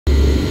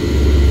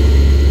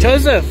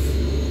Joseph,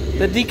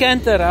 the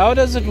decanter, how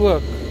does it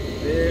work?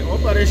 The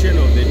operation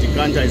of the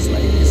decanter is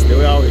like this, the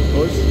way how it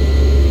goes.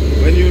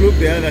 When you look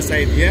the other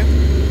side here,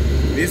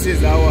 this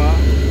is our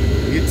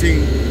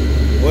heating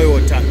oil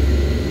tank.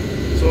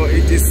 So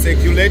it is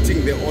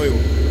circulating the oil.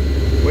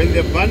 When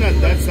the burners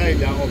that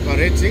side are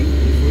operating,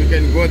 we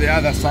can go the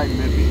other side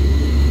maybe.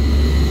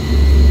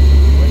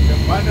 When the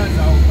burners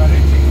are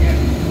operating here,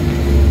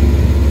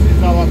 this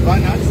is our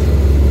burners.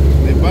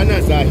 The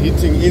burners are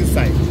heating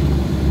inside.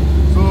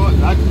 So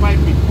that might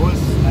be cause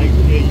like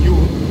a U,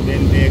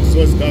 then the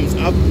exhaust comes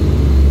up.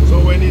 So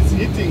when it's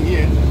heating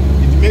here,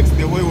 it makes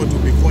the oil to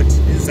be hot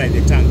inside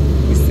the tank.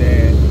 It's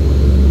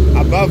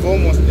above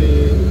almost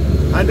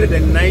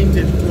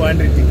 190 to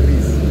 200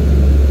 degrees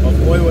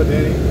of oil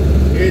there.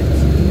 It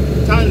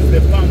turns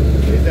the pump.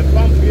 There's a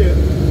pump here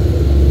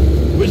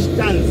which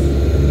turns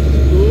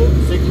to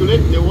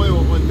circulate the oil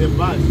on the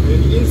bars.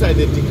 And inside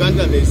the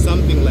decanter there is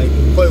something like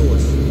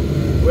coils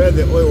where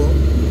the oil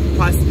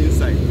passes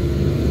inside.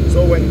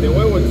 So when the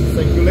oil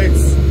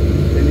circulates,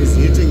 then it's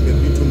hitting the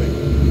bitumen.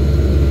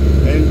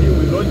 And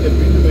we load the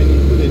bitumen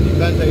into the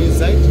decanter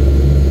inside,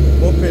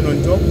 open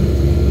on top,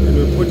 and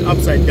we put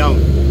upside down.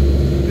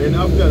 Then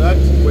after that,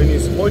 when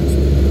it's hot,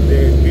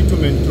 the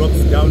bitumen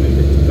drops down in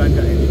the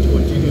decanter and it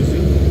continues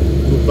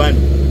to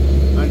burn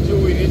until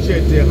we reach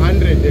at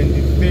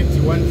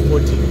 130,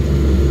 140.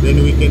 Then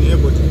we can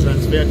able to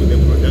transfer to the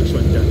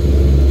production tank.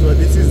 So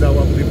this is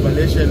our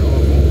preparation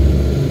of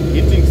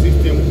heating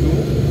system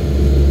to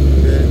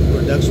the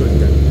production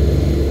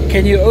tank.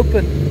 Can you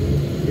open?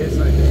 Yes,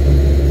 I can.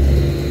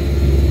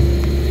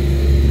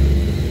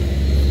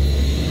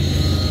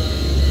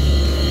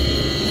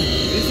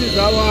 This is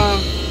our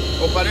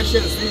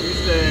operation sleeve. This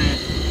is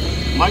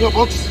the manual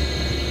box,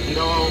 and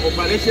our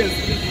operation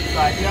sleeve is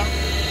here.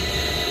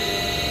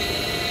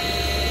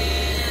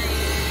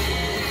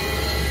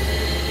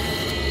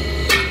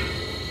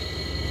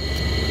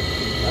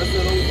 That's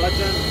the long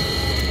button.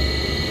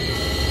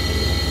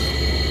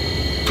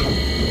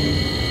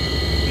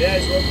 There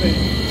is open.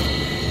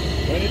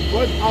 When it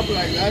goes up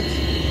like that,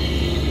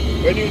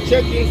 when you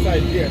check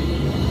inside here,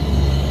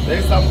 there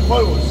is some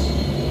coils.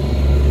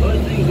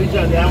 Those things which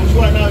are there, I'm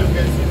sure now you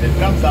can see the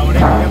drums are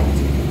already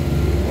empty.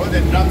 All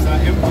the drums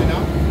are empty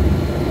now.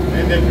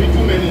 And the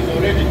bitumen is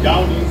already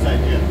down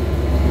inside here.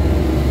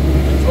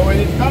 So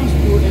when it comes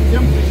to a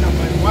temperature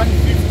by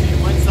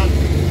 150, 1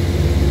 something,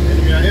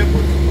 then we are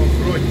able to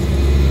offroad.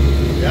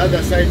 The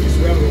other side is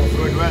where we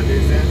offroad, where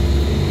there is a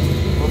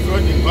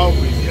offroading valve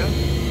is here.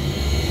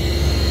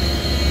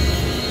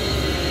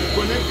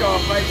 Connect our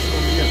pipes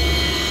from here.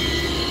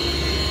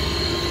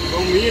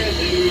 From here,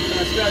 then we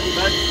transfer to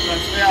that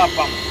transfer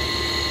pump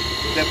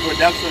to the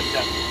production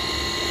tank.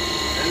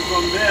 And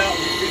from there,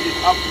 we feed it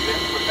up to the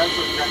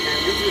production tank. And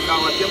this is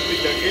our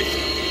temperature gauge.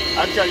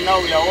 Actually, now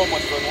we are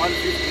almost on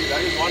 150, that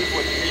is 148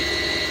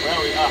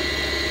 where we are.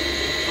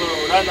 So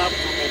we run up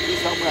to maybe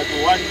somewhere to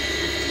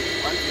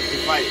 150,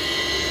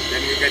 155.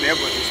 Then we can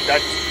able to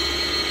start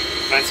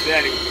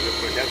transferring to the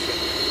production.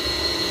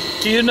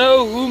 Do you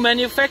know who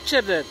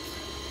manufactured it?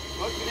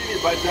 Not really,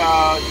 but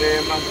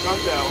the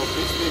manufacturer of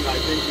this thing, I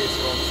think, is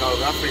from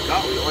South Africa.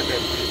 We ordered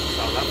it in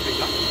South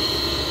Africa.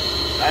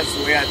 That's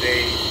where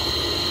they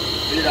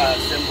did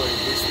assembling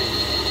this thing.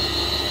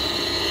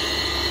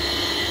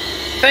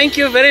 Thank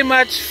you very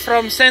much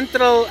from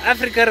Central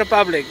Africa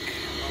Republic.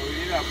 We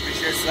really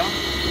appreciate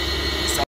that.